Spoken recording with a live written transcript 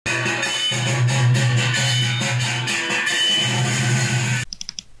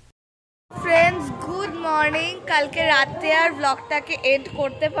কালকে রাতে আর ব্লগটাকে এন্ড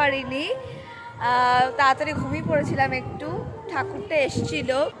করতে পারিনি, তাড়াতাড়ি ঘুমিয়ে পড়েছিলাম একটু। ঠাকুরটা এসেছিল,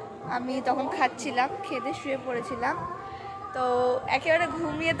 আমি তখন খাচ্ছিলাম, খেতে শুয়ে পড়েছিলাম। তো একেবারে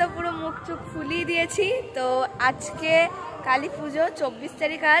ঘুমিয়ে তো পুরো মুখ চুখ ফুলিয়ে দিয়েছি। তো আজকে কালী পুজো, 24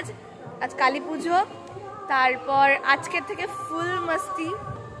 তারিখ আজ কালী পুজো। তারপর আজকের থেকে ফুল মস্তি,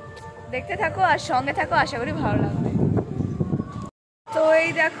 দেখতে থাকো আর সঙ্গে থাকো, আশা করি ভালো লাগবে। তো এই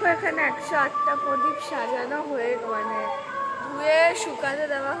দেখো এখানে 108টা প্রদীপ সাজানো হয়ে ধুয়ে শুকাতে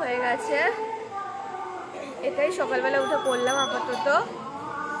দেওয়া হয়ে গেছে। এটাই সকালবেলা উঠে করলাম আপাতত।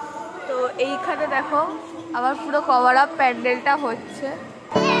 তো এইখানে দেখো আবার পুরো কভার আপ প্যান্ডেলটা হচ্ছে।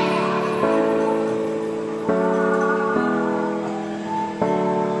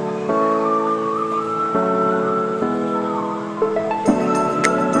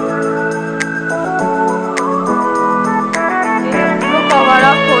 কভার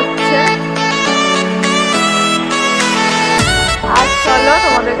আপ হচ্ছে। আর চলো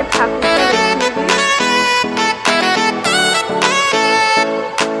তোমাদেরকে ঠাকুরটা দেখিয়ে দিই।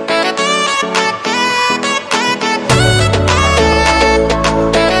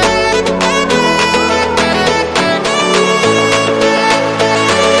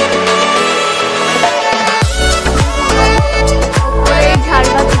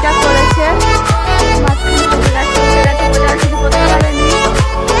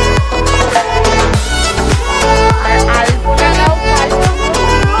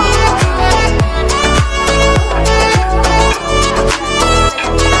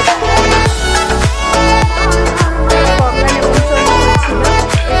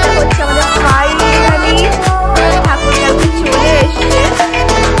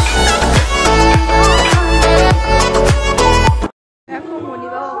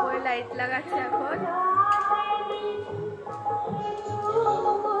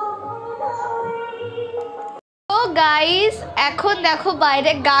 গাইস এখন দেখো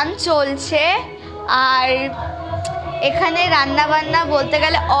বাইরে গান চলছে আর এখানে রান্না বান্না বলতে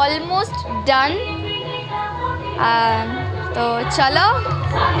গেলে অলমোস্ট ডান। তো চলো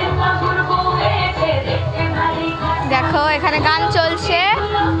দেখো এখানে গান চলছে,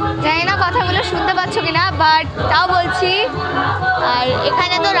 জানি না কথাগুলো শুনতে পাচ্ছ কিনা, বাট তাও বলছি। আর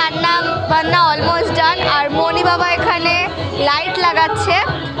এখানে তো রান্না বান্না অলমোস্ট ডান আর মনি বাবা এখানে লাইট লাগাচ্ছে।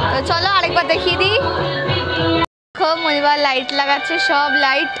 তো চলো আরেকবার দেখিয়ে দিই। মনিবার লাইট লাগাচ্ছে, সব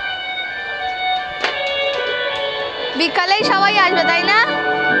লাইট। বিকালেই সবাই আসবে তাই না?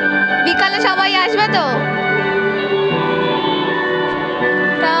 বিকালে সবাই আসবে তো?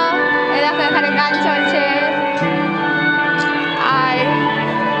 দেখো এখানে গান চলছে আর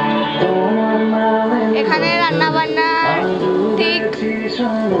এখানে রান্না বান্না ঠিক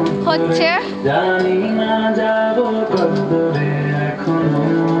হচ্ছে।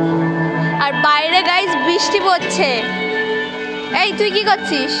 আর বাইরে গাইস বৃষ্টি পড়ছে। এই তুই কি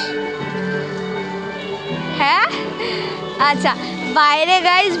করছিস? হ্যাঁ আচ্ছা, বাইরে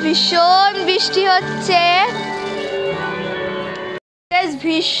গাইস ভীষণ বৃষ্টি হচ্ছে,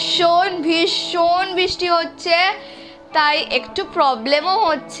 ভীষণ ভীষণ বৃষ্টি হচ্ছে, তাই একটু প্রবলেমও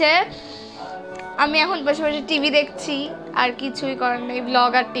হচ্ছে। আমি এখন বসে বসে টিভি দেখছি, আর কিছুই করার নেই, ব্লগ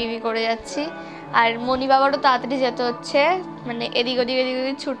আর টিভি করে যাচ্ছি। আর মনি বাবারও তাড়াতাড়ি যেতে হচ্ছে, মানে এদিক ওদিক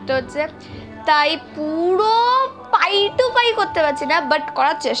ছুটতে হচ্ছে, তাই পুরো পাই টু পাই করতে পারছি না, বাট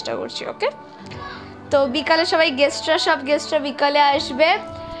করার চেষ্টা করছি। ওকে, তো বিকালে সবাই সব গেস্টরা বিকালে আসবে।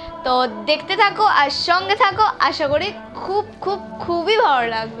 তো দেখতে থাকো আর সঙ্গে থাকো, আশা করি খুবই ভালো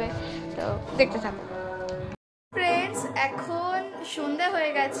লাগবে। তো দেখতে থাকো। ফ্রেন্ডস এখন সন্ধ্যা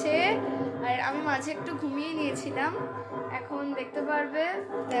হয়ে গেছে আর আমি মাঝে একটু ঘুমিয়ে নিয়েছিলাম। এখন দেখতে পারবে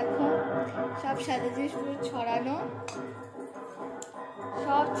দেখো সব সাজা জিনিস পুরো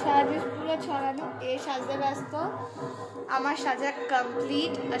ছড়ানো, এ সাজতে ব্যস্ত। আমার সাজা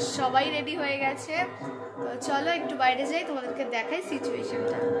কমপ্লিট আর সবাই রেডি হয়ে গেছে। তো চলো একটু বাইরে যাই, তোমাদেরকে দেখাই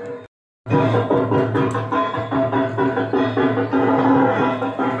সিচুয়েশনটা।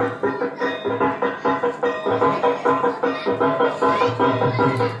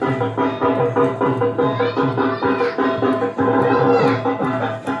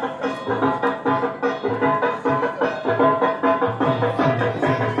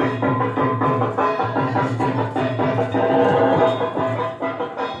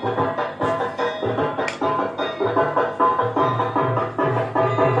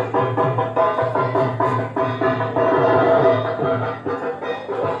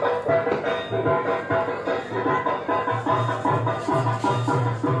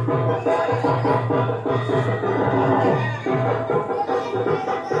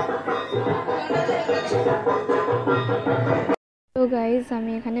 তো গাইজ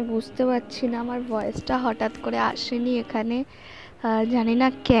আমি এখানে বুঝতে পারছি না, আমার ভয়েসটা হঠাৎ করে আসেনি এখানে, জানি না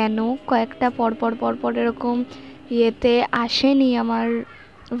কেন। কয়েকটা পরপর এরকম ইয়েতে আসেনি আমার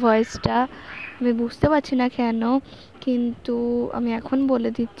ভয়েসটা, আমি বুঝতে পারছি না কেন। কিন্তু আমি এখন বলে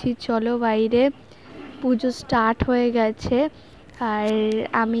দিচ্ছি, চলো বাইরে, পুজো স্টার্ট হয়ে গেছে। আর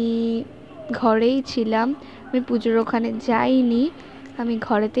আমি ঘরেই ছিলাম, আমি পুজোর ওখানে যাইনি, আমি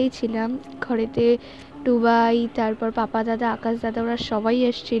ঘরেতেই ছিলাম। ঘরেতে টুবাই, তারপর পাপা দাদা, আকাশ দাদা, ওরা সবাই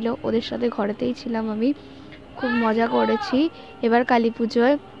এসেছিল, ওদের সাথে ঘরেতেই ছিলাম আমি, খুব মজা করেছি এবার কালী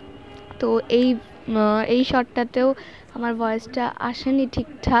পুজোয়। তো এই শটটাতেও আমার ভয়েসটা আসেনি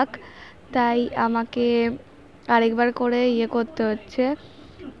ঠিকঠাক, তাই আমাকে আরেকবার করে করতে হচ্ছে।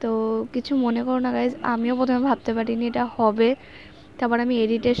 তো কিছু মনে করো না গাইজ, আমিও প্রথমে ভাবতে পারিনি এটা হবে, তারপর আমি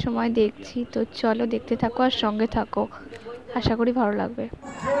এডিটের সময় দেখছি। তো চলো দেখতে থাকো আর সঙ্গে থাকো, আশা করি ভালো লাগবে।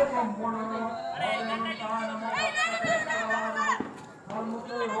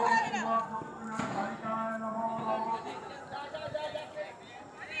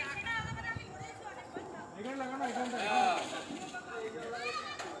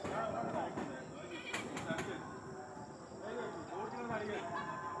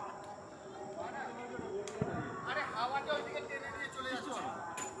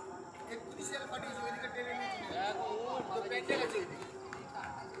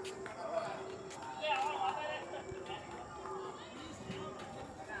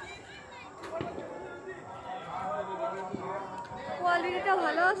 কোয়ালিটিটা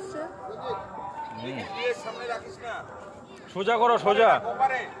ভালো আসছে। সোজা করো, সোজা।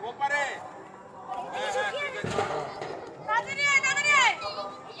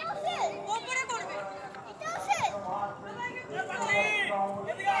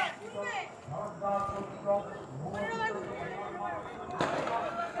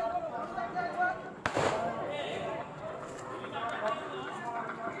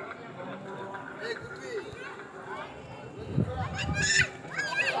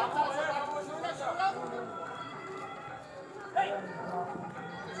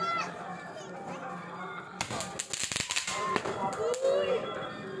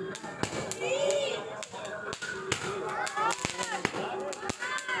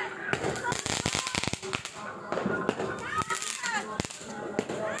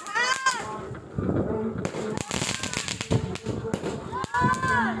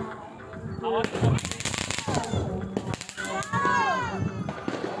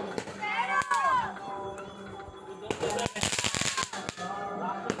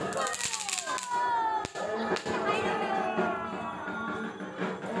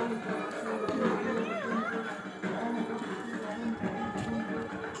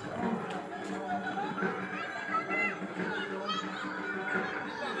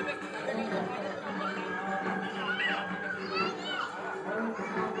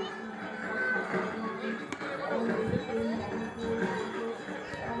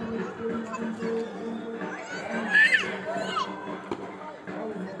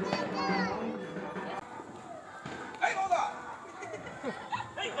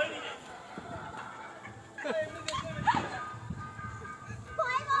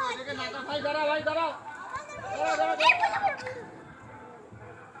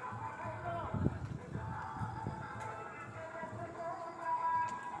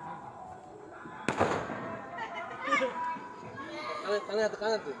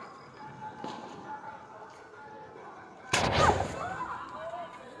 কানাতে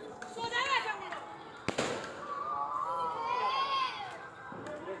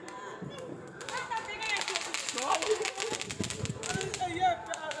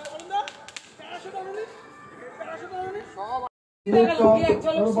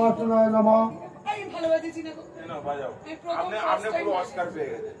সর্বাসনায় নমঃ। আমি ভালো বাজিয়েছি না আপনি পুরো অস্কার পেয়ে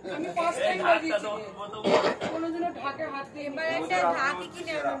গেছেন। আমি ফার্স্ট টাইম বাজিয়েছি কোনোদিনও ঢাকে হাত দিয়ে এবার একটা ঢাকি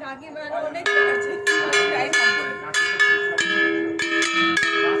কিনে আনো, ঢাকি মানে অনেক আছে।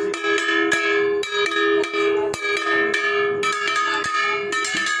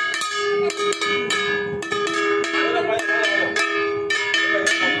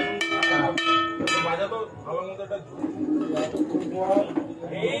 বাজা তো ভালো মতো একটা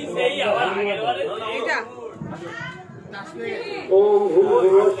ওম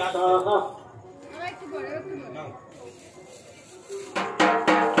ভূর্ভুবঃ স্বাহা।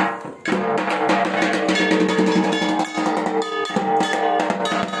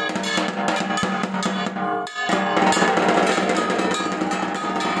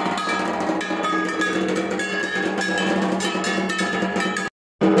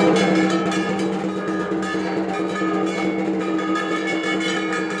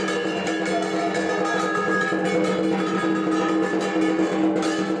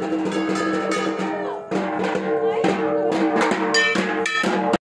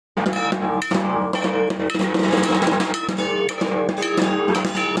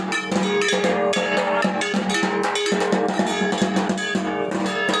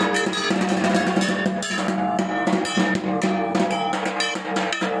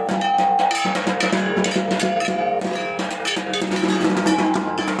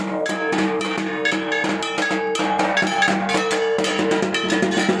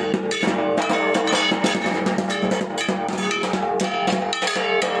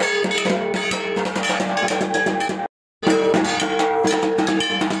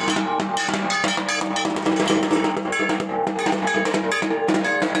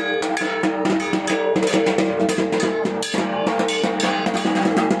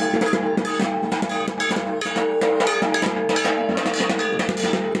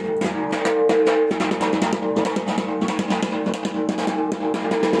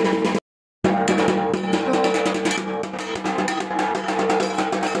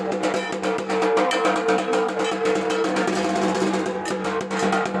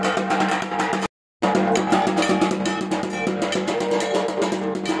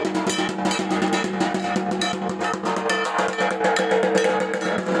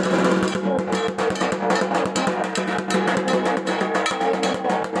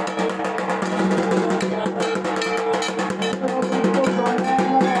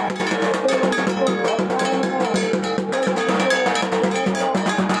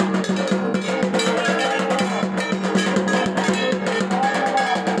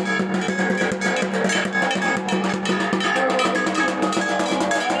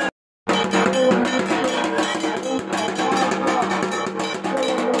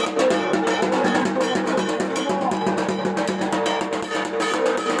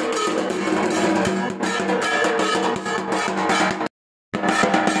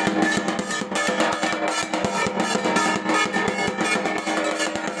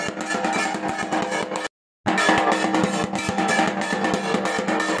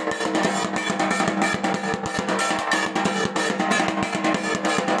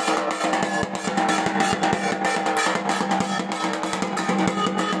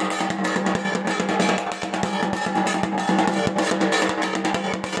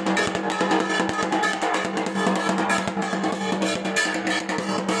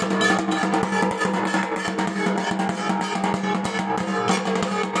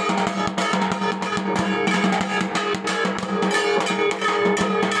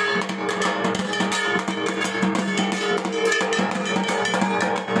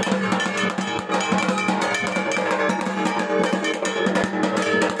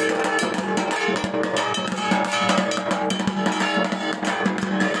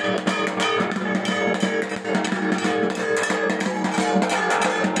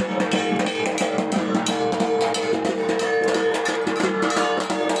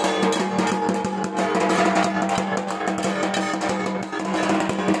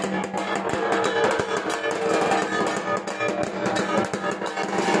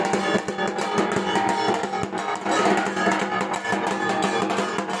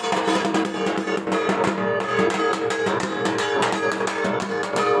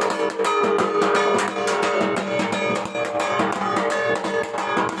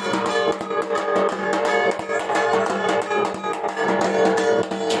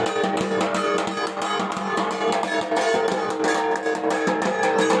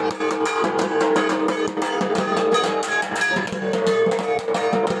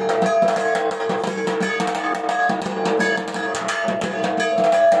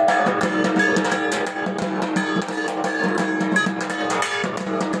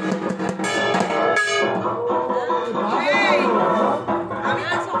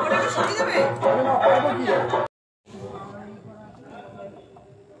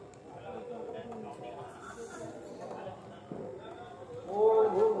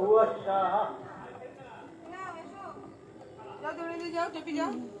 स्वाहा যাও দৌড়ে দিয়ে যাও টেপি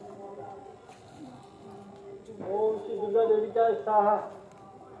যাও ओम श्री दुर्गा देविका स्वाहा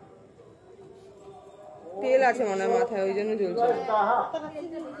তেল আছে মনে হয় মাথায় ওই জন্য জ্বলছে स्वाहा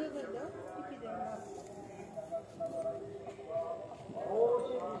ओम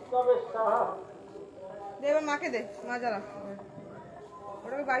श्री विष्णवे स्वाहा দে এবার মাকে দে মা জ্বালা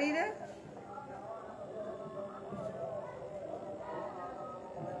ওটাকে বাড়িয়ে দে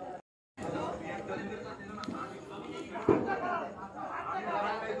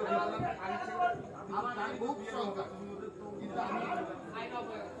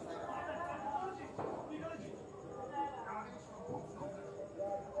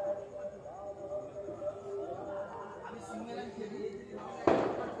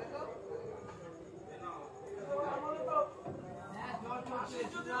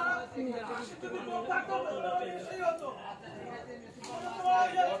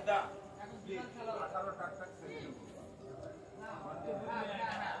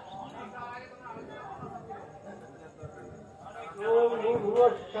ओम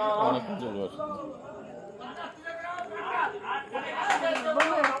भूर्भुवः स्वाहा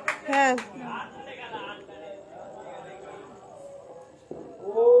হ্যাঁ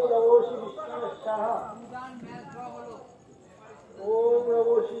ओम नमो श्री विष्णवे स्वाहा ओम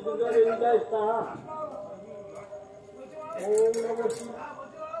नमो श्री दुर्गा देविका स्वाहा ओम नमो श्री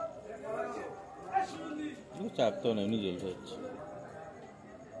চাপতো না এমনি জ্বলতে হচ্ছে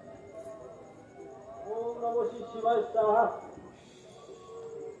ओम नमो श्री शिवाय स्वाहा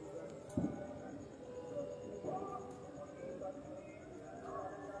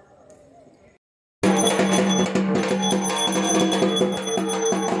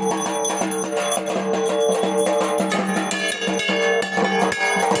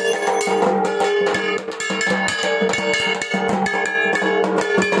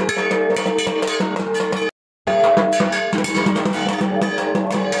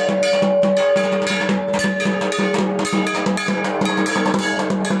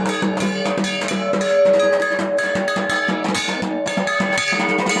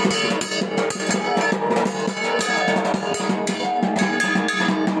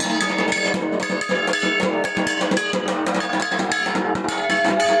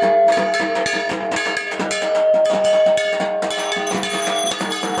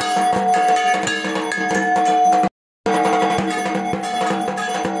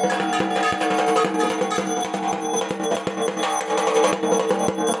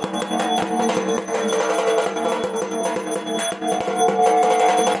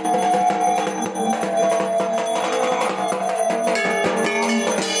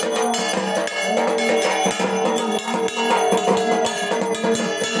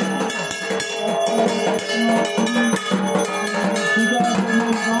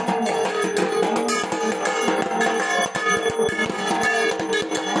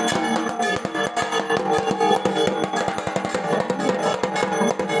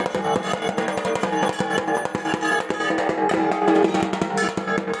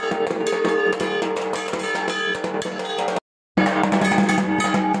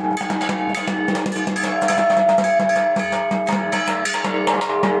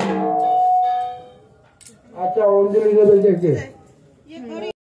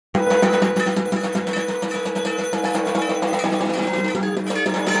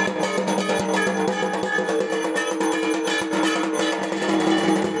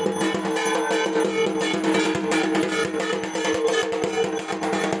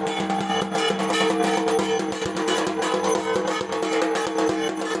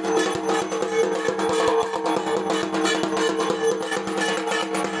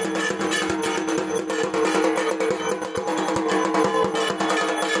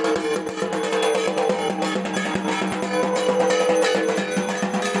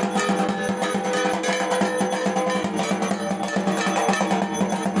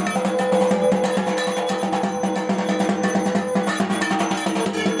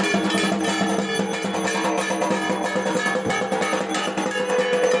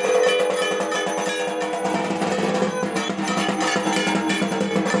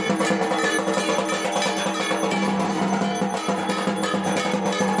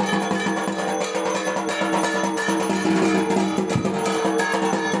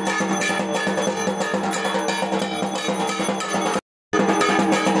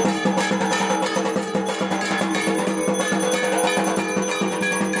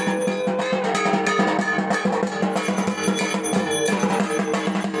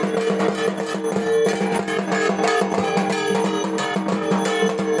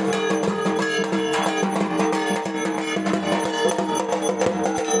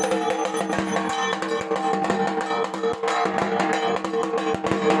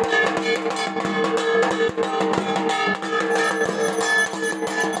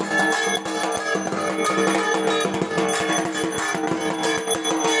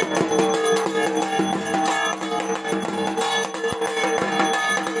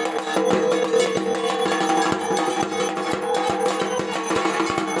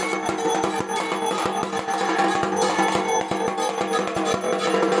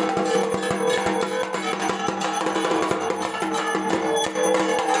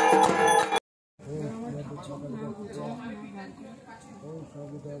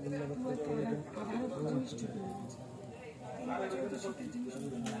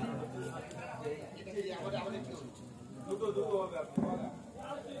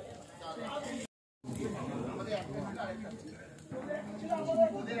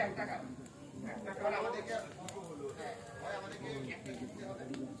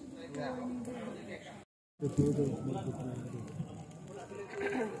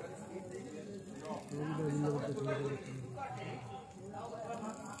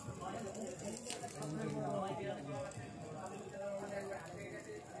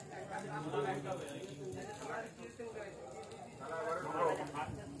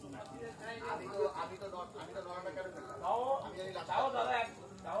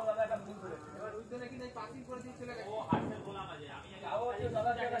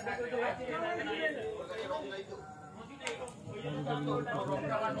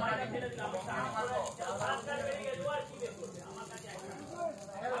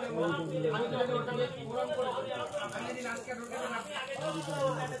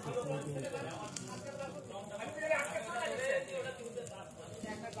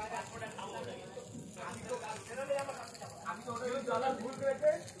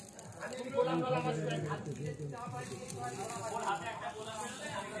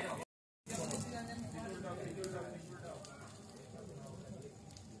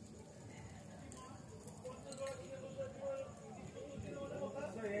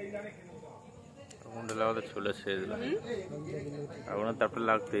আগুনটা লাগাতে চলে ছেড়ে দিলাম, আগুনে তারপরে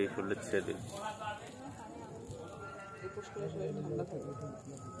লাগতে চলে ছেড়ে দিল।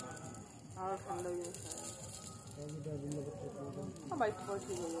 আর ঠান্ডা হয়ে যাবে, আবার একটু পরে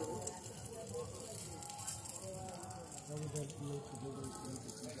ঠিক হয়ে যাবে।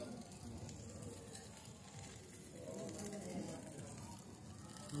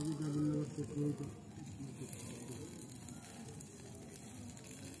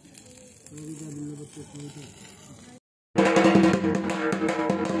 রবিবার